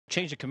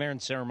change of command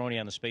ceremony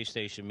on the space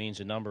station means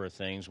a number of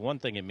things. One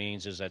thing it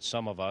means is that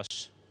some of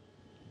us,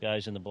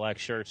 guys in the black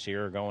shirts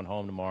here, are going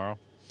home tomorrow,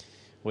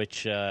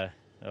 which,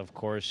 of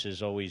course,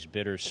 is always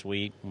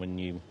bittersweet when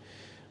you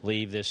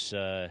leave this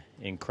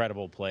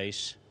incredible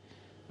place.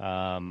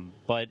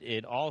 But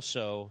it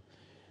also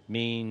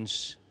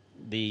means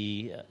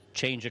the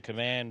change of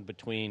command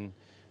between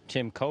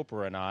Tim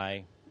Kopra and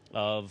I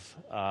of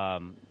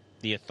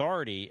the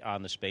authority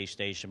on the space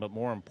station, but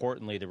more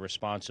importantly, the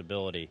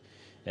responsibility.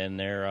 And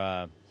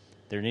there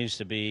needs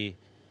to be,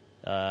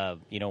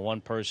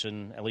 one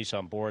person, at least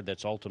on board,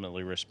 that's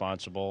ultimately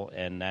responsible,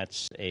 and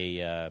that's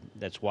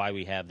why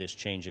we have this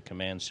change of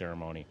command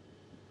ceremony.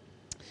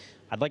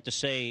 I'd like to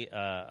say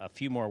a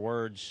few more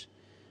words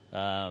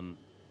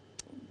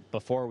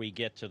before we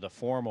get to the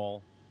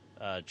formal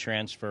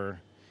transfer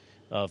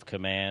of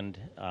command.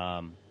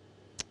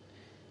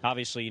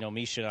 Obviously,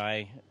 Misha and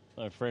I,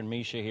 my friend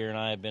Misha here and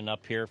I have been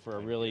up here for a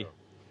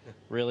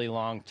really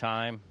long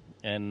time,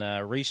 and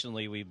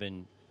recently we've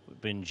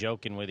been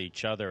joking with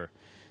each other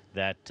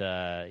that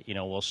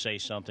we'll say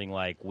something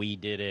like "we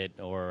did it"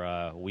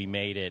 or "we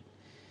made it,"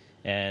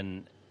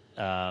 and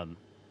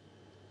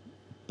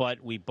but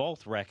we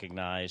both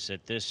recognize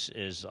that this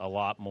is a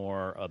lot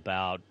more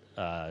about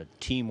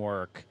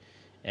teamwork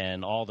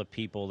and all the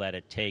people that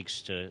it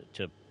takes to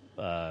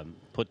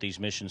put these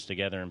missions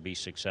together and be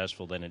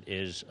successful than it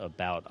is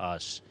about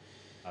us.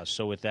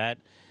 So with that,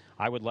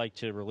 I would like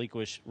to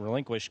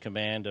relinquish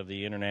command of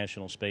the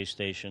International Space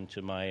Station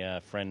to my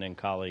friend and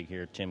colleague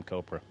here, Tim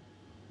Kopra.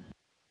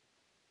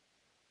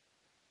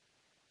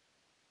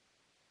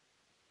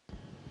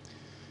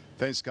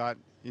 Thanks, Scott.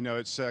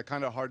 It's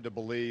kind of hard to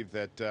believe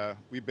that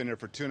we've been here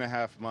for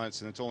 2.5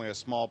 months, and it's only a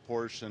small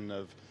portion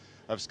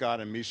of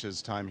Scott and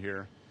Misha's time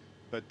here.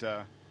 But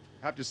I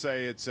have to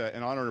say it's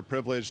an honor and a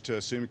privilege to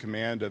assume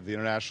command of the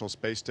International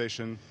Space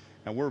Station,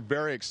 and we're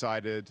very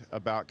excited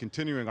about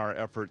continuing our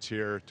efforts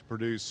here to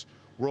produce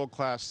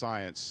world-class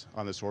science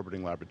on this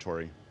orbiting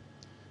laboratory.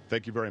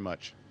 Thank you very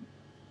much.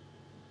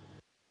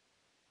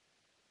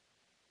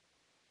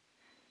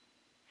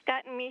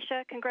 Scott and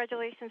Misha,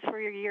 congratulations for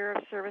your year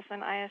of service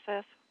on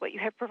ISS. What you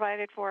have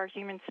provided for our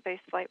human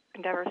spaceflight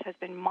endeavors has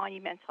been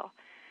monumental.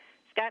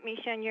 Scott,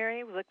 Misha, and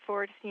Yuri, we look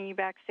forward to seeing you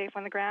back safe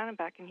on the ground and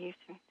back in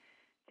Houston.